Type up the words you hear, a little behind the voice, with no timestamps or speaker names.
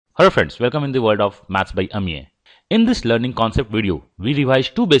Hello friends, welcome in the world of Maths by Amiya. In this learning concept video, we revise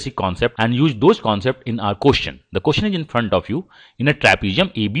two basic concepts and use those concepts in our question. The question is in front of you. In a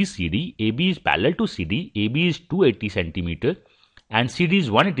trapezium ABCD, AB is parallel to CD, AB is 280 cm and CD is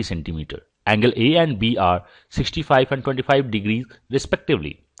 180 cm. Angle A and B are 65 and 25 degrees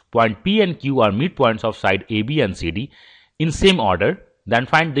respectively. Point P and Q are midpoints of side AB and CD in same order. Then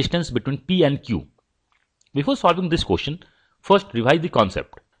find distance between P and Q. Before solving this question, first revise the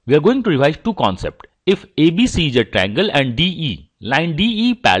concept. We are going to revise two concepts. If ABC is a triangle and DE, line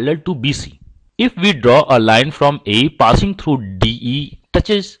DE parallel to BC. If we draw a line from A passing through DE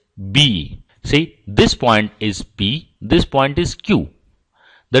touches BE. Say this point is P, this point is Q.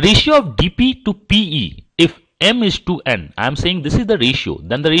 The ratio of DP to PE, if M is to N, I am saying this is the ratio,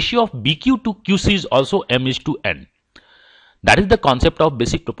 then the ratio of BQ to QC is also M is to N. That is the concept of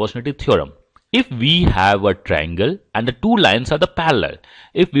basic proportionality theorem. If we have a triangle and the two lines are the parallel,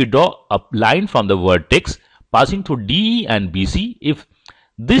 if we draw a line from the vertex passing through DE and BC, if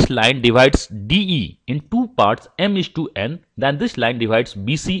this line divides DE in two parts M is to N, then this line divides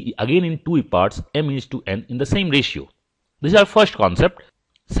BC again in two parts M is to N in the same ratio. This is our first concept.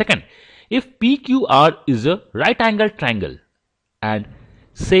 Second, if PQR is a right angle triangle and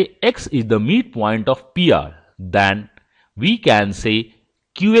say X is the midpoint of PR, then we can say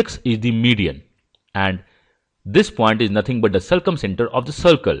QX is the median and this point is nothing but the circumcenter of the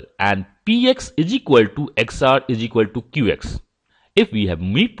circle, and PX is equal to XR is equal to QX. If we have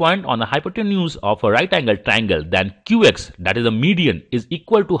midpoint on the hypotenuse of a right angle triangle, then QX, that is the median, is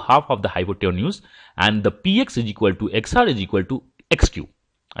equal to half of the hypotenuse and the PX is equal to XR is equal to XQ.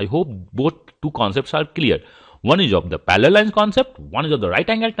 I hope both two concepts are clear. One is of the parallel lines concept, one is of the right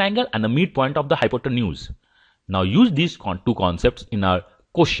angle triangle and the midpoint of the hypotenuse. Now use these two concepts in our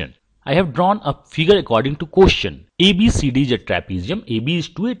question. I have drawn a figure according to question. ABCD is a trapezium. AB is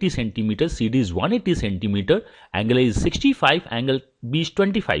 280 cm, CD is 180 cm, angle A is 65, angle B is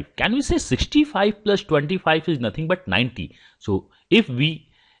 25. Can we say 65 plus 25 is nothing but 90? So if we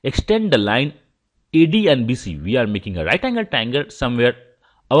extend the line AD and BC, we are making a right angle triangle somewhere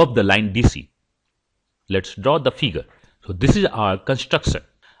above the line DC. Let's draw the figure. So this is our construction.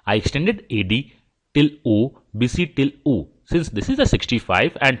 I extended AD till O, BC till O. Since this is a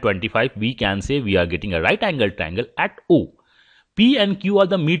 65 and 25, we can say we are getting a right angle triangle at O. P and Q are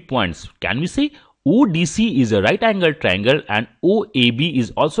the midpoints. Can we say ODC is a right angle triangle and OAB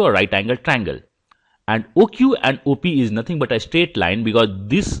is also a right angle triangle? And OQ and OP is nothing but a straight line because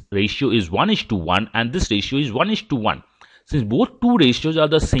this ratio is 1:1 and this ratio is 1:1. Since both two ratios are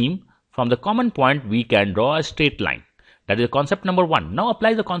the same, from the common point we can draw a straight line. That is concept number 1. Now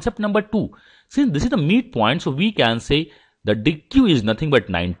apply the concept number 2. Since this is the midpoint, so we can say the DQ is nothing but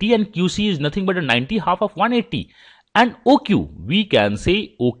 90 and QC is nothing but a 90 half of 180. And OQ, we can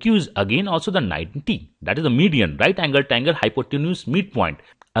say OQ is again also the 90. That is the median, right angle triangle hypotenuse midpoint.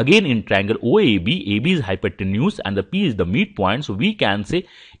 Again in triangle OAB, AB is hypotenuse and the P is the midpoint. So we can say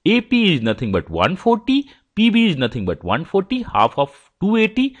AP is nothing but 140, PB is nothing but 140, half of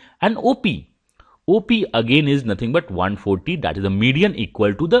 280 and OP. OP again is nothing but 140, that is the median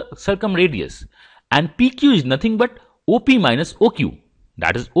equal to the circumradius. And PQ is nothing but OP minus OQ.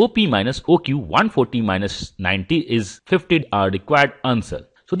 That is OP minus OQ, 140 minus 90 is 50, our required answer.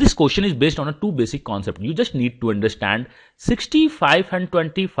 So this question is based on a two basic concepts. You just need to understand 65 and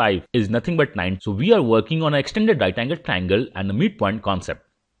 25 is nothing but 9. So we are working on an extended right angle triangle and the midpoint concept.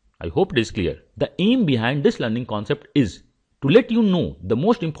 I hope it is clear. The aim behind this learning concept is to let you know the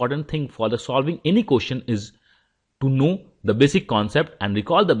most important thing for the solving any question is to know the basic concept and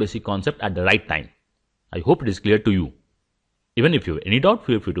recall the basic concept at the right time. I hope it is clear to you. Even if you have any doubt,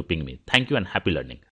 feel free to ping me. Thank you and happy learning.